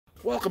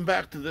Welcome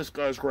back to this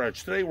guy's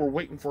garage. Today we're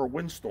waiting for a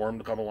windstorm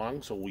to come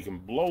along so we can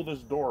blow this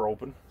door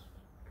open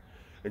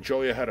and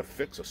show you how to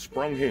fix a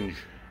sprung hinge.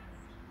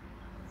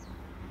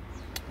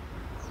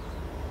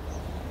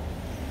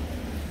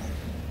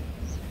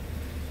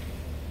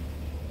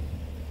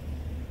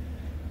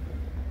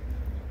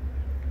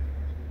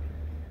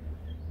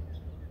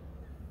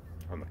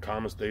 On the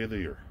calmest day of the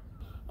year.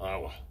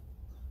 Well.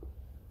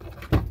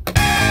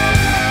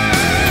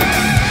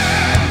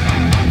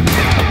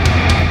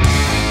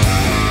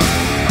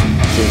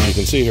 So as you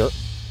can see here,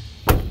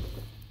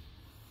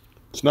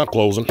 it's not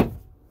closing.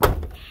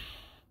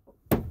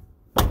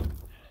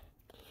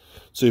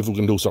 See if we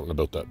can do something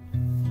about that.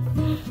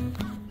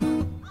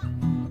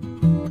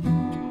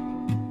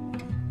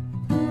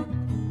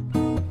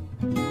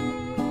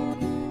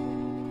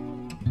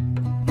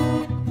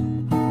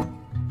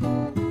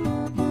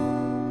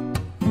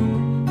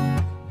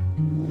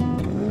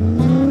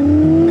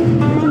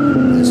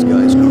 This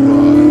guy's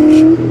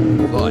garage.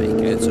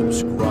 Like and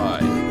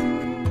subscribe.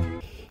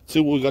 See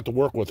what we got to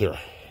work with here.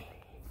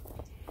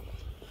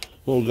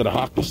 Well, we got a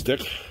hockey stick.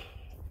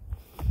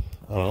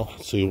 I don't know.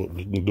 Let's see what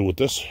we can do with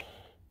this.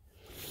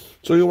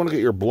 So you want to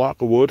get your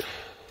block of wood.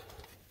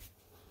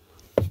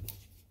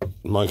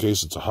 In my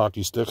case, it's a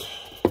hockey stick.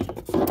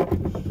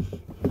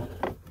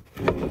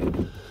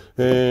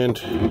 And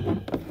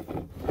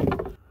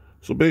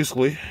so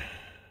basically,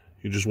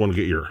 you just want to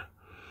get your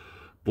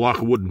block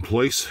of wood in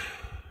place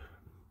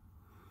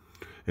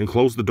and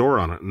close the door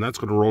on it. And that's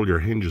going to roll your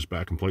hinges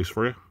back in place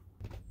for you.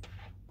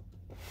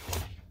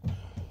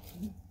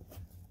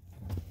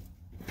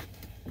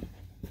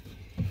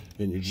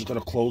 And you're just going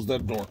to close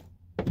that door.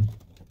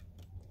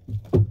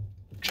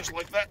 Just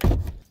like that.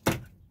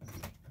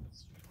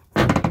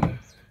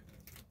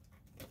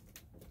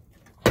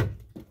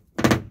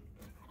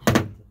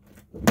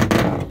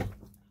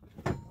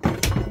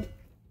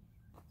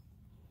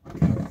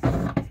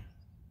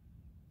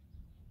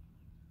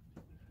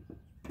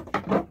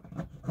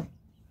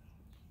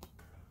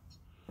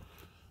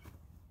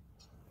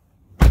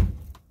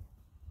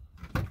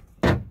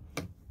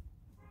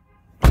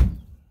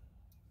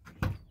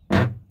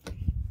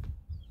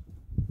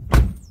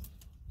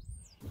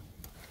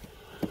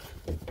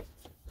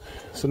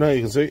 So now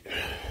you can see,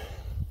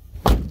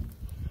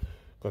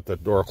 got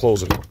that door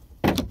closing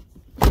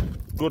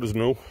good as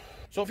new.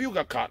 So if you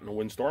got caught in a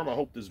windstorm, I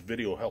hope this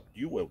video helped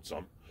you out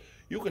some.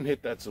 You can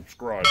hit that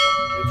subscribe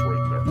button, it's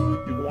right there.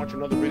 You can watch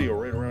another video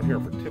right around here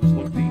for tips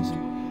like these.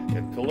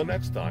 Until the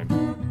next time,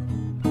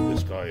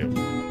 this guy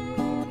out.